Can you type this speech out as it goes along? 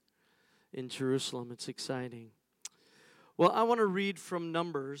in Jerusalem. It's exciting. Well, I want to read from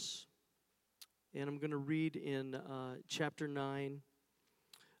Numbers, and I'm going to read in chapter 9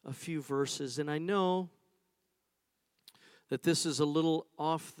 a few verses. And I know that this is a little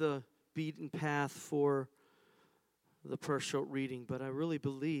off the beaten path for the prayer short reading, but I really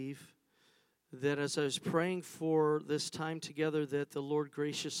believe that as I was praying for this time together, that the Lord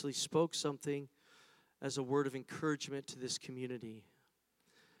graciously spoke something as a word of encouragement to this community.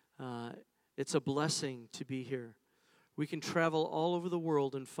 It's a blessing to be here. We can travel all over the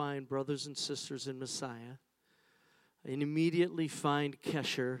world and find brothers and sisters in Messiah and immediately find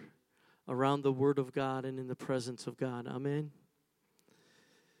Kesher around the Word of God and in the presence of God. Amen.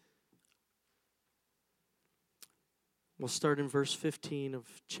 We'll start in verse 15 of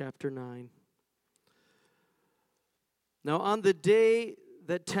chapter 9. Now on the day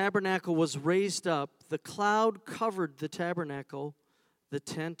that tabernacle was raised up, the cloud covered the tabernacle, the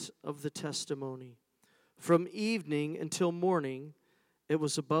tent of the testimony. From evening until morning, it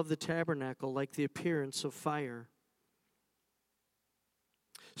was above the tabernacle like the appearance of fire.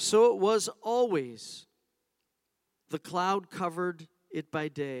 So it was always. The cloud covered it by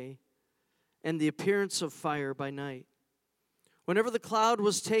day, and the appearance of fire by night. Whenever the cloud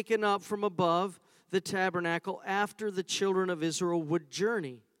was taken up from above the tabernacle, after the children of Israel would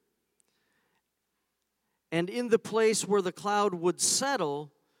journey. And in the place where the cloud would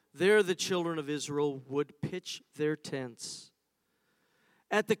settle, there the children of Israel would pitch their tents.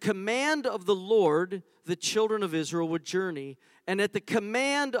 At the command of the Lord, the children of Israel would journey, and at the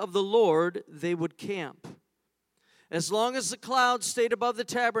command of the Lord, they would camp. As long as the cloud stayed above the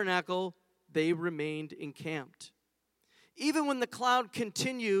tabernacle, they remained encamped. Even when the cloud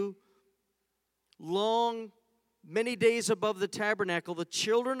continued many days above the tabernacle, the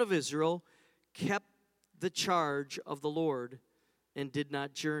children of Israel kept the charge of the Lord and did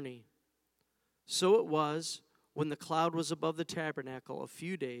not journey. So it was, when the cloud was above the tabernacle a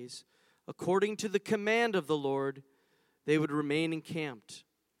few days, according to the command of the Lord, they would remain encamped.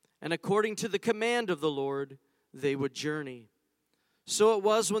 And according to the command of the Lord, they would journey. So it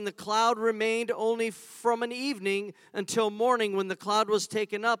was when the cloud remained only from an evening until morning. When the cloud was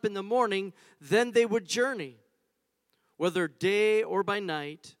taken up in the morning, then they would journey. Whether day or by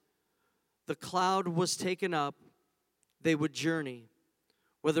night, the cloud was taken up, they would journey.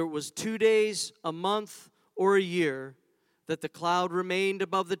 Whether it was 2 days, a month, or a year, that the cloud remained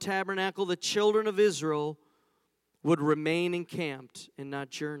above the tabernacle, the children of Israel would remain encamped and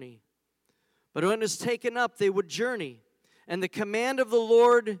not journey. But when it was taken up, they would journey. And the command of the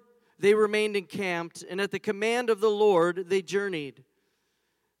Lord, they remained encamped, and at the command of the Lord, they journeyed.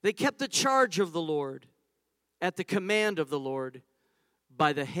 They kept the charge of the Lord, at the command of the Lord,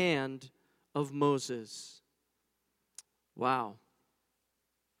 by the hand of Moses. Wow.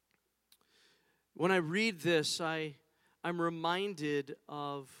 When I read this, I'm reminded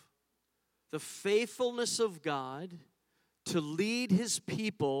of the faithfulness of God to lead His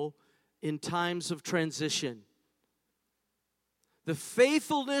people in times of transition. The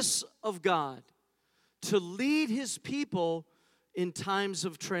faithfulness of God to lead His people in times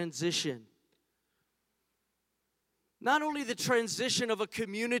of transition. Not only the transition of a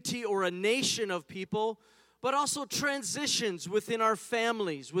community or a nation of people, but also transitions within our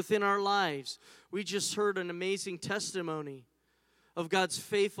families, within our lives. We just heard an amazing testimony of God's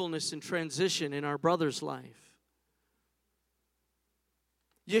faithfulness in transition in our brother's life.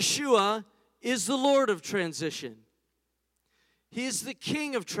 Yeshua is the Lord of transition. He is the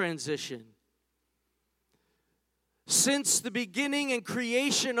King of transition. Since the beginning and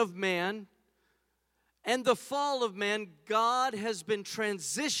creation of man and the fall of man, God has been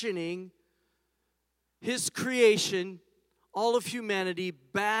transitioning His creation, all of humanity,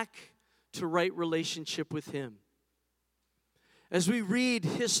 back to right relationship with Him. As we read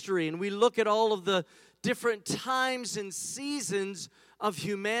history and we look at all of the different times and seasons of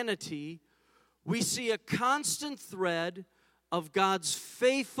humanity, we see a constant thread of God's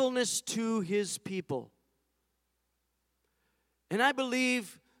faithfulness to His people. And I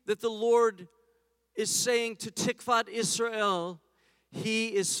believe that the Lord is saying to Tikvat Israel,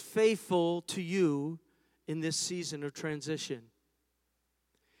 He is faithful to you in this season of transition.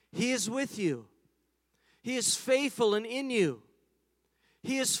 He is with you. He is faithful and in you.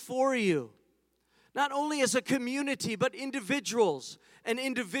 He is for you. Not only as a community, but individuals and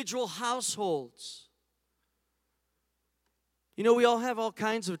individual households. You know, we all have all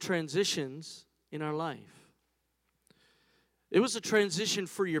kinds of transitions in our life. It was a transition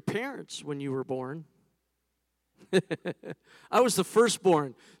for your parents when you were born. I was the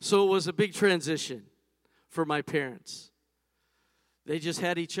firstborn, so it was a big transition for my parents. They just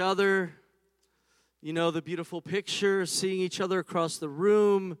had each other. You know, the beautiful picture, seeing each other across the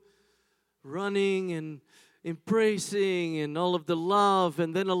room, running and embracing and all of the love,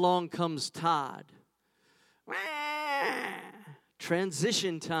 and then along comes Todd.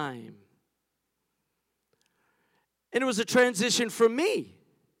 Transition time. And it was a transition for me.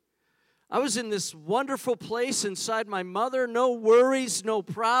 I was in this wonderful place inside my mother, no worries, no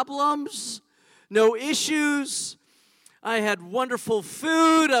problems, no issues. I had wonderful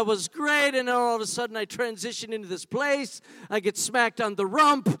food, I was great, and then all of a sudden I transition into this place. I get smacked on the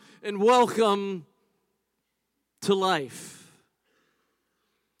rump, and welcome to life.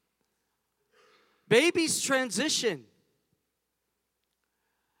 Babies transition.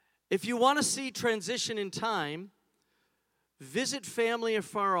 If you want to see transition in time, visit family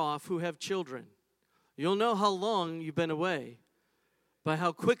afar off who have children. You'll know how long you've been away by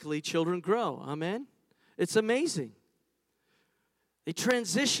how quickly children grow. Amen? It's amazing. They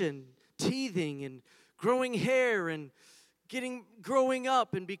transition, teething and growing hair and growing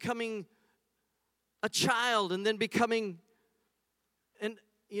up and becoming a child and then becoming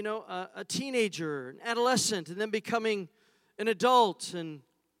a teenager, an adolescent, and then becoming an adult and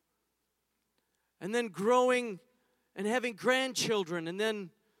then growing and having grandchildren and then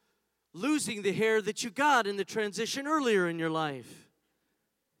losing the hair that you got in the transition earlier in your life.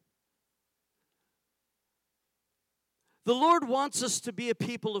 The Lord wants us to be a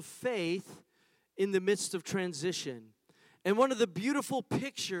people of faith in the midst of transition. And one of the beautiful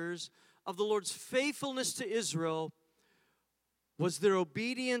pictures of the Lord's faithfulness to Israel was their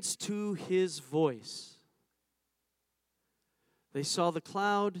obedience to His voice. They saw the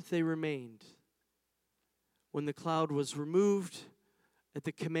cloud, they remained. When the cloud was removed, at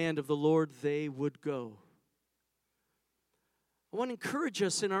the command of the Lord, they would go. I want to encourage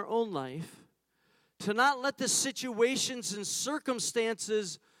us in our own life to not let the situations and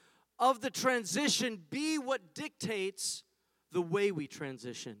circumstances of the transition be what dictates the way we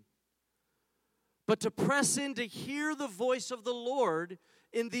transition, but to press in to hear the voice of the Lord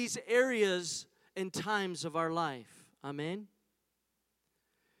in these areas and times of our life. Amen?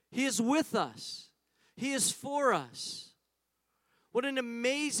 He is with us. He is for us. What an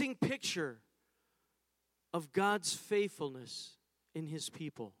amazing picture of God's faithfulness in His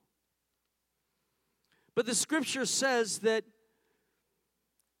people. But the scripture says that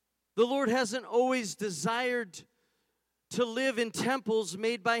the Lord hasn't always desired to live in temples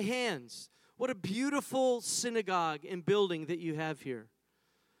made by hands. What a beautiful synagogue and building that you have here.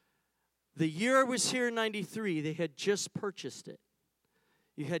 The year I was here in 93, they had just purchased it.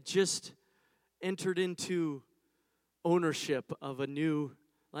 You had just entered into ownership of a new,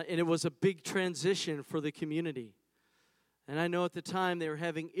 and it was a big transition for the community. And I know at the time they were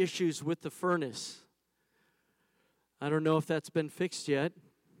having issues with the furnace. I don't know if that's been fixed yet.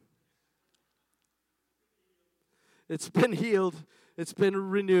 It's been healed. It's been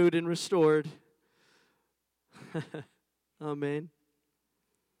renewed and restored. Amen.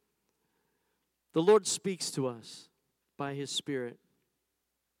 The Lord speaks to us by His Spirit.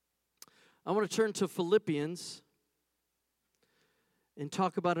 I want to turn to Philippians and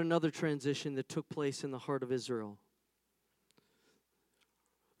talk about another transition that took place in the heart of Israel.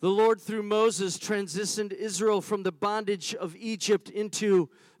 The Lord, through Moses, transitioned Israel from the bondage of Egypt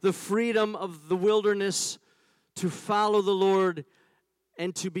into the freedom of the wilderness to follow the Lord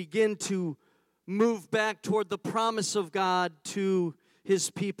and to begin to move back toward the promise of God to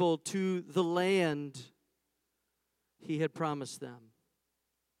His people, to the land He had promised them.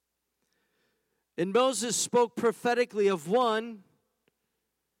 And Moses spoke prophetically of one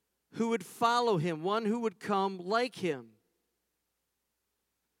who would follow him, one who would come like him.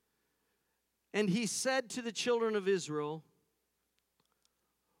 And he said to the children of Israel,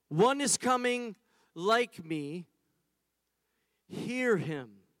 "One is coming like me. Hear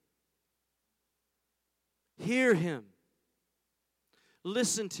him. Hear him.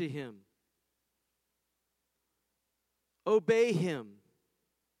 Listen to him. Obey him."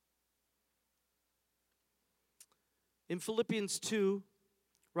 In Philippians 2,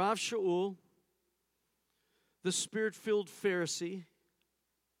 Rav Shaul, the Spirit-filled Pharisee,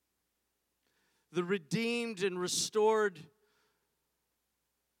 the redeemed and restored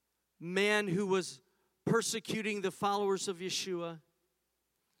man who was persecuting the followers of Yeshua,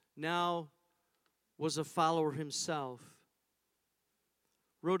 now was a follower himself,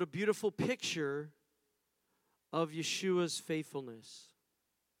 wrote a beautiful picture of Yeshua's faithfulness.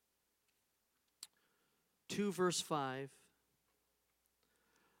 2 verse 5.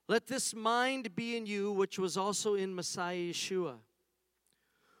 "Let this mind be in you, which was also in Messiah Yeshua,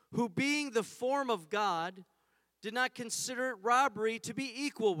 who being the form of God, did not consider it robbery to be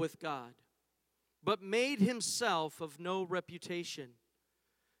equal with God, but made himself of no reputation,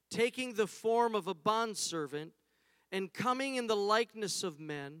 taking the form of a bondservant, and coming in the likeness of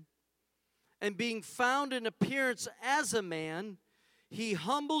men, and being found in appearance as a man, he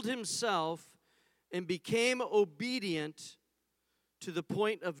humbled himself and became obedient to the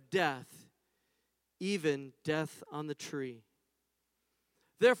point of death, even death on the tree.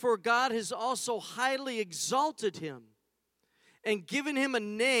 Therefore God has also highly exalted him and given him a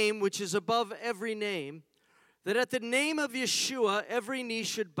name which is above every name, that at the name of Yeshua every knee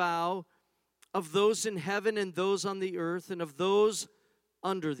should bow, of those in heaven and those on the earth and of those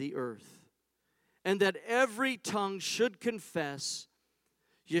under the earth, and that every tongue should confess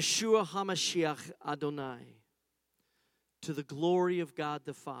Yeshua HaMashiach Adonai, to the glory of God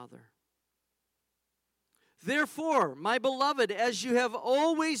the Father. Therefore, my beloved, as you have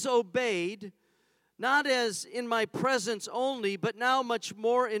always obeyed, not as in my presence only, but now much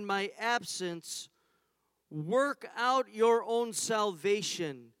more in my absence, work out your own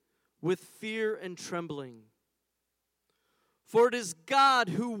salvation with fear and trembling. For it is God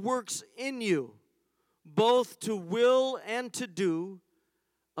who works in you, both to will and to do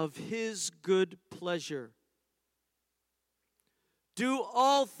of his good pleasure. Do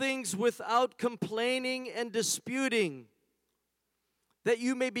all things without complaining and disputing, that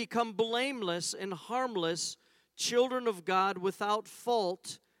you may become blameless and harmless, children of God without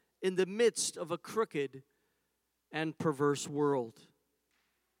fault in the midst of a crooked and perverse world.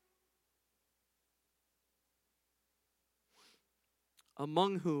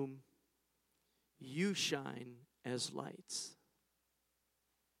 Among whom you shine as lights.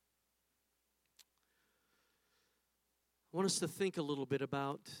 I want us to think a little bit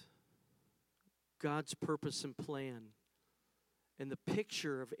about God's purpose and plan and the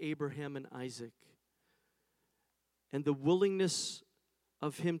picture of Abraham and Isaac and the willingness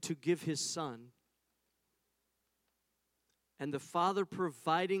of him to give his son, and the father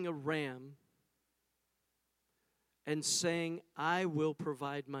providing a ram and saying, I will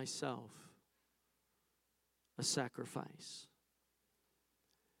provide myself a sacrifice.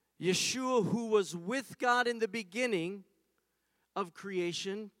 Yeshua, who was with God in the beginning of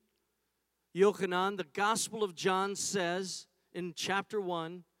creation, Yochanan, the Gospel of John says in chapter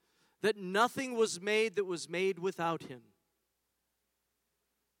 1 that nothing was made that was made without him.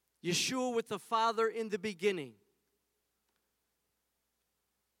 Yeshua with the Father in the beginning.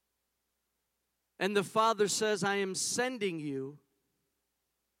 And the Father says, I am sending you.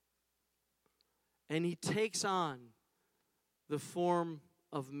 And he takes on the form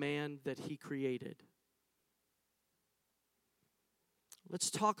of man that he created. Let's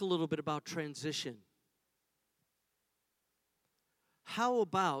talk a little bit about transition. How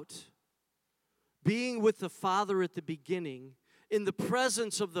about being with the Father at the beginning, in the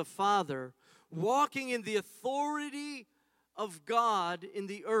presence of the Father, walking in the authority of God in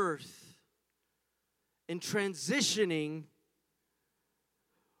the earth, and transitioning,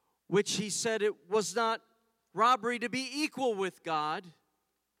 which he said it was not robbery to be equal with God,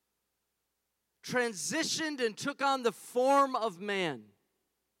 transitioned and took on the form of man.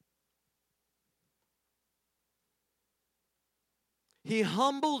 He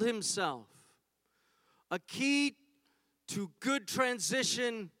humbled himself. A key to good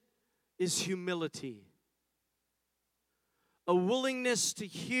transition is humility. A willingness to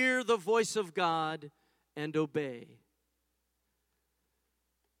hear the voice of God and obey.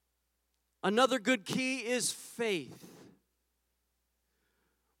 Another good key is faith.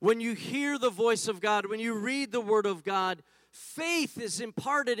 When you hear the voice of God, when you read the Word of God, faith is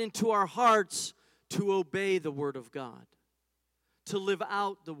imparted into our hearts to obey the Word of God, to live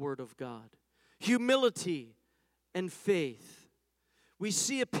out the Word of God. Humility and faith. We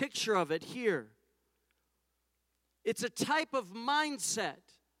see a picture of it here. It's a type of mindset.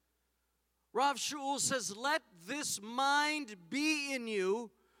 Rav Shaul says, let this mind be in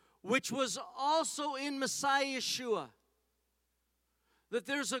you, which was also in Messiah Yeshua. That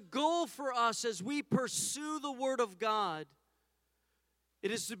there's a goal for us as we pursue the Word of God.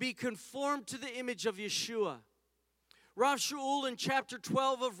 It is to be conformed to the image of Yeshua. Rav Shaul in chapter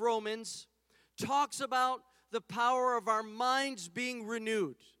 12 of Romans talks about the power of our minds being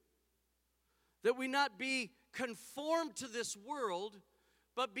renewed. That we not be conformed to this world,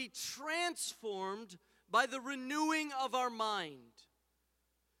 but be transformed by the renewing of our mind.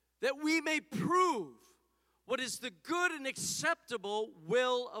 That we may prove what is the good and acceptable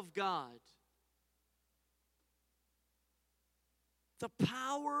will of God. The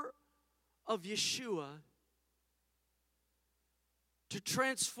power of Yeshua to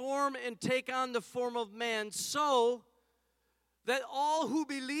transform and take on the form of man so that all who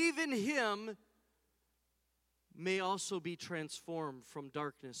believe in him may also be transformed from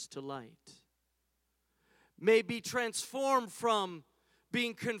darkness to light. May be transformed from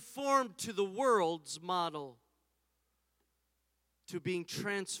being conformed to the world's model to being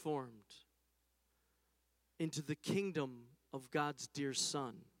transformed into the kingdom of God's dear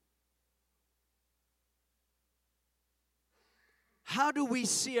Son. How do we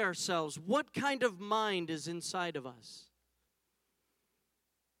see ourselves? What kind of mind is inside of us?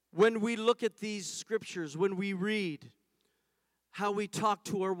 When we look at these scriptures, when we read how we talk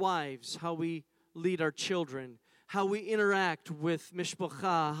to our wives, how we lead our children, how we interact with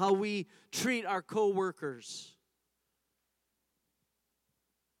mishpacha, how we treat our co-workers,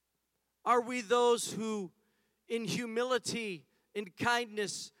 are we those who in humility, in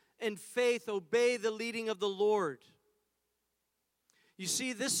kindness, and faith obey the leading of the Lord? You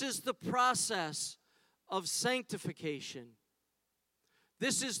see, this is the process of sanctification.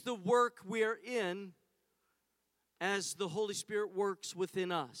 This is the work we are in as the Holy Spirit works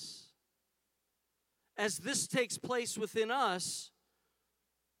within us. As this takes place within us,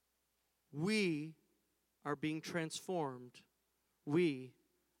 we are being transformed. We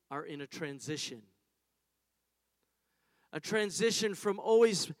are in a transition. A transition from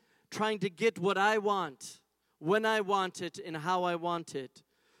always trying to get what I want, when I want it, and how I want it.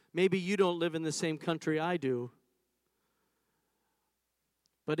 Maybe you don't live in the same country I do.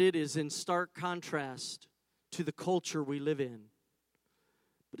 But it is in stark contrast to the culture we live in.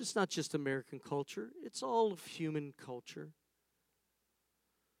 But it's not just American culture. It's all of human culture.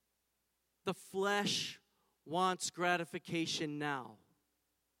 The flesh wants gratification now.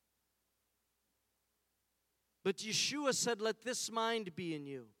 But Yeshua said, let this mind be in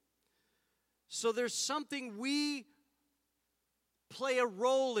you. So there's something we play a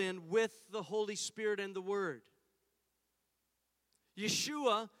role in with the Holy Spirit and the Word.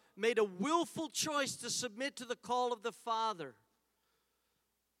 Yeshua made a willful choice to submit to the call of the Father.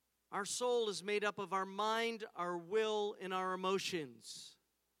 Our soul is made up of our mind, our will, and our emotions.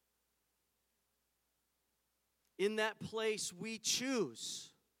 In that place, we choose.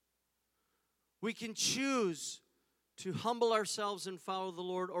 We can choose to humble ourselves and follow the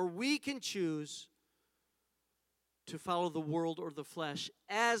Lord, or we can choose to follow the world or the flesh.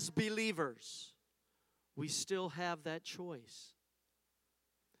 As believers, we still have that choice.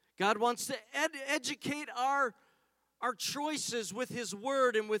 God wants to educate our choices with His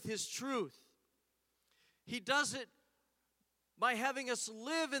Word and with His truth. He does it by having us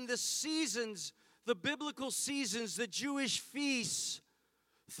live in the seasons, the biblical seasons, the Jewish feasts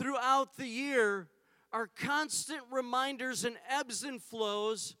throughout the year are constant reminders and ebbs and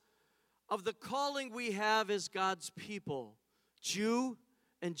flows of the calling we have as God's people, Jew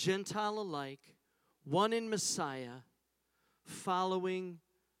and Gentile alike, one in Messiah, following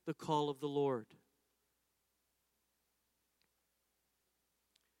the call of the Lord.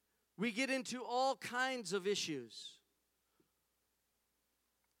 We get into all kinds of issues.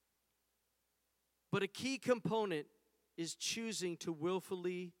 But a key component is choosing to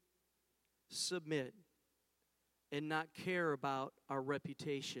willfully submit and not care about our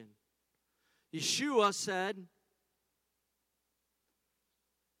reputation. Yeshua said,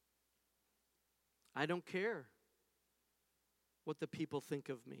 I don't care what the people think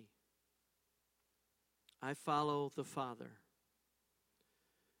of me. I follow the Father.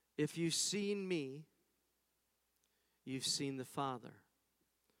 If you've seen me, you've seen the Father.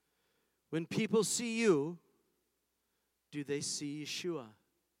 When people see you, do they see Yeshua?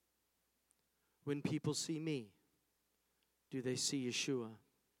 When people see me, do they see Yeshua?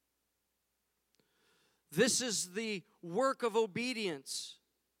 This is the work of obedience.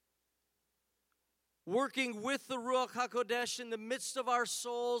 Working with the Ruach HaKodesh in the midst of our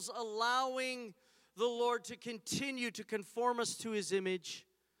souls, allowing the Lord to continue to conform us to His image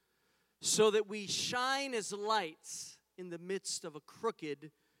so that we shine as lights in the midst of a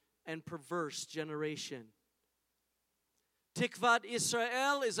crooked and perverse generation. Tikvat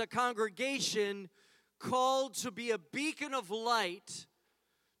Israel is a congregation called to be a beacon of light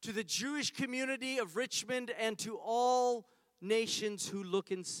to the Jewish community of Richmond and to all nations who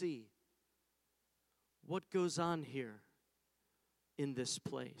look and see. What goes on here in this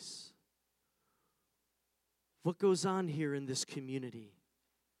place? What goes on here in this community?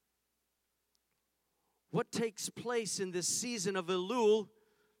 What takes place in this season of Elul?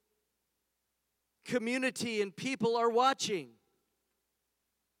 Community and people are watching.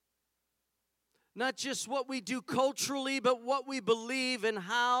 Not just what we do culturally, but what we believe and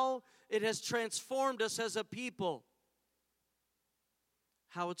how it has transformed us as a people.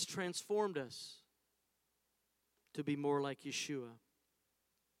 How it's transformed us to be more like Yeshua.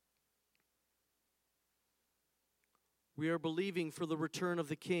 We are believing for the return of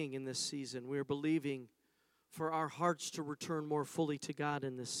the King in this season. We are believing for our hearts to return more fully to God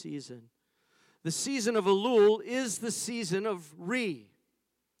in this season. The season of Elul is the season of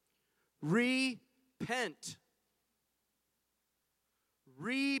repent.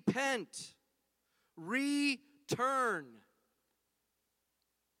 Repent. Return.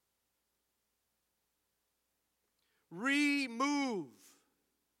 Remove.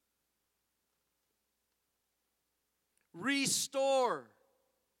 Restore.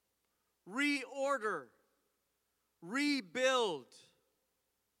 Reorder. Rebuild.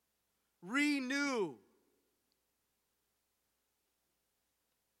 Renew.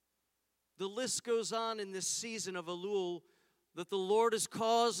 The list goes on in this season of Elul that the Lord is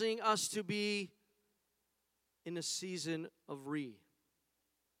causing us to be in a season of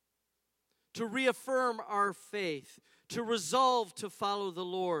to reaffirm our faith, to resolve to follow the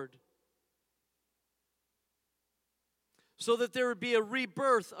Lord, so that there would be a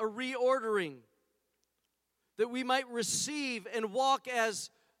rebirth, a reordering, that we might receive and walk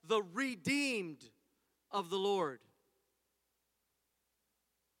as the redeemed of the Lord,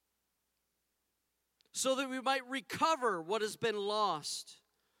 so that we might recover what has been lost,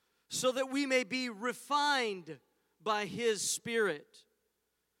 so that we may be refined by His Spirit,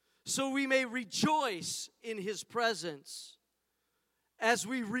 so we may rejoice in His presence as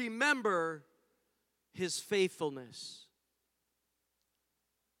we remember His faithfulness.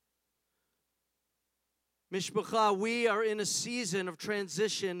 Mishpacha, we are in a season of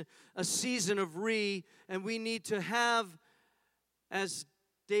transition, a season of and we need to have, as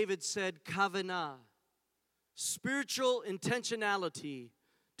David said, kavanah, spiritual intentionality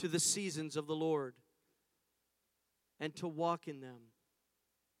to the seasons of the Lord and to walk in them.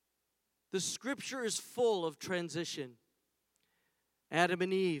 The Scripture is full of transition. Adam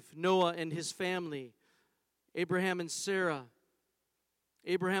and Eve, Noah and his family, Abraham and Sarah,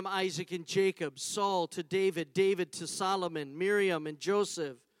 Abraham, Isaac, and Jacob, Saul to David, David to Solomon, Miriam and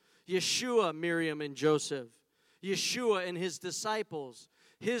Joseph, Yeshua, Miriam and Joseph, Yeshua and his disciples,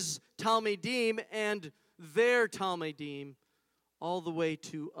 his Talmidim and their Talmidim, all the way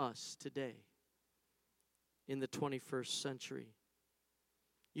to us today in the 21st century.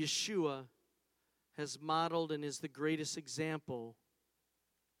 Yeshua has modeled and is the greatest example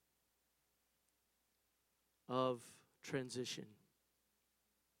of transition.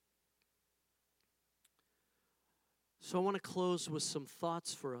 So I want to close with some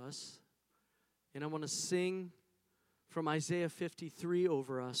thoughts for us, and I want to sing from Isaiah 53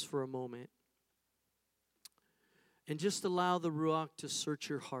 over us for a moment, and just allow the Ruach to search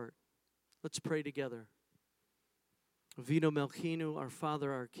your heart. Let's pray together. Avinu Melchinu, our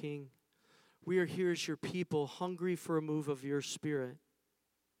Father, our King, we are here as your people, hungry for a move of your Spirit.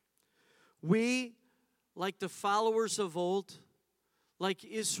 We, like the followers of old, like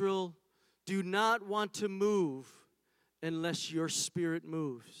Israel, do not want to move unless your Spirit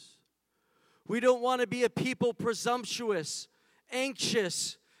moves. We don't want to be a people presumptuous,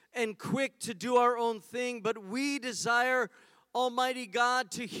 anxious, and quick to do our own thing, but we desire, Almighty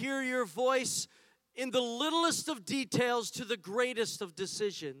God, to hear your voice in the littlest of details to the greatest of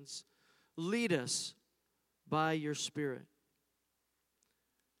decisions. Lead us by your Spirit.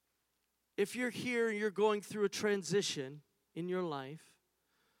 If you're here and you're going through a transition in your life,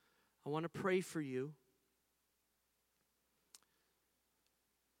 I want to pray for you.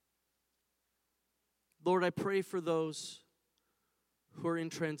 Lord, I pray for those who are in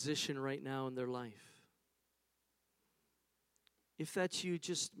transition right now in their life. If that's you,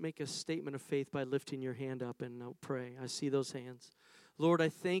 just make a statement of faith by lifting your hand up and I'll pray. I see those hands. Lord, I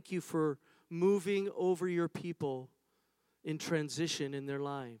thank you for moving over your people in transition in their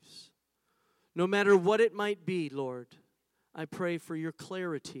lives. No matter what it might be, Lord, I pray for your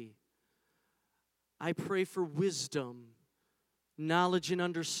clarity. I pray for wisdom, knowledge, and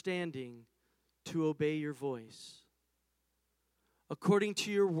understanding to obey your voice. According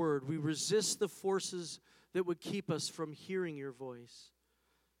to your word, we resist the forces that would keep us from hearing your voice.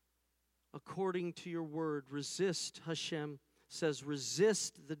 According to your word, resist, Hashem says,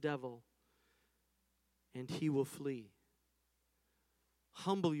 resist the devil, and he will flee.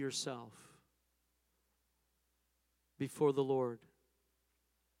 Humble yourself before the Lord.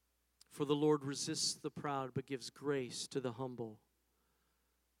 For the Lord resists the proud, but gives grace to the humble.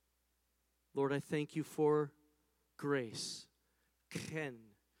 Lord, I thank you for grace. Chen,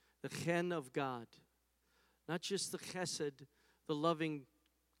 the chen of God. Not just the chesed, the loving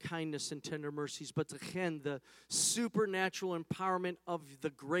kindness and tender mercies, but the chen, the supernatural empowerment of the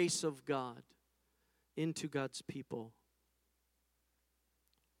grace of God into God's people.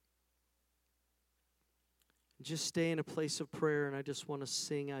 Just stay in a place of prayer, and I just want to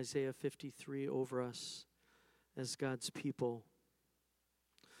sing Isaiah 53 over us as God's people.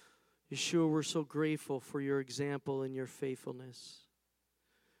 Yeshua, we're so grateful for your example and your faithfulness.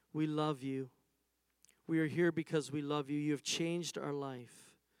 We love you. We are here because we love you. You have changed our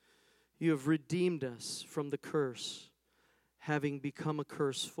life. You have redeemed us from the curse, having become a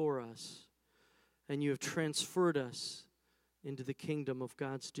curse for us. And you have transferred us into the kingdom of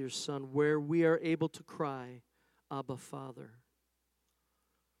God's dear Son, where we are able to cry, Abba, Father.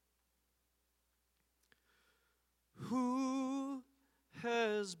 Who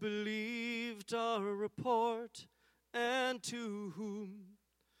has believed our report, and to whom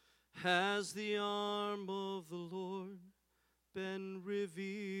has the arm of the Lord been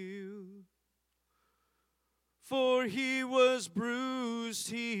revealed? For he was bruised,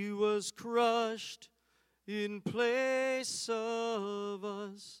 he was crushed in place of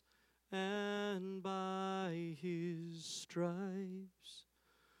us, and by his stripes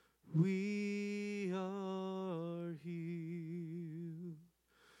we are healed.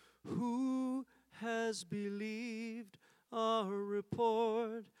 Who has believed our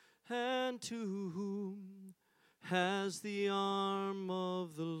report, and to whom has the arm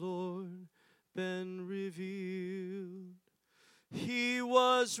of the Lord been revealed? He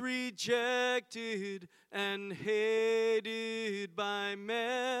was rejected and hated by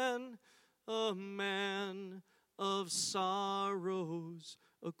men, a man of sorrows,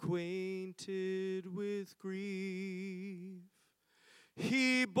 acquainted with grief.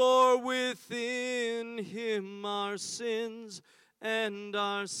 He bore within him our sins and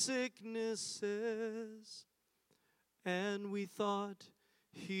our sicknesses, and we thought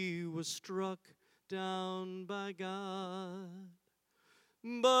he was struck down by God.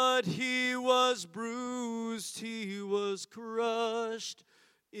 But he was bruised, he was crushed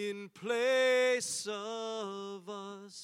in place of us,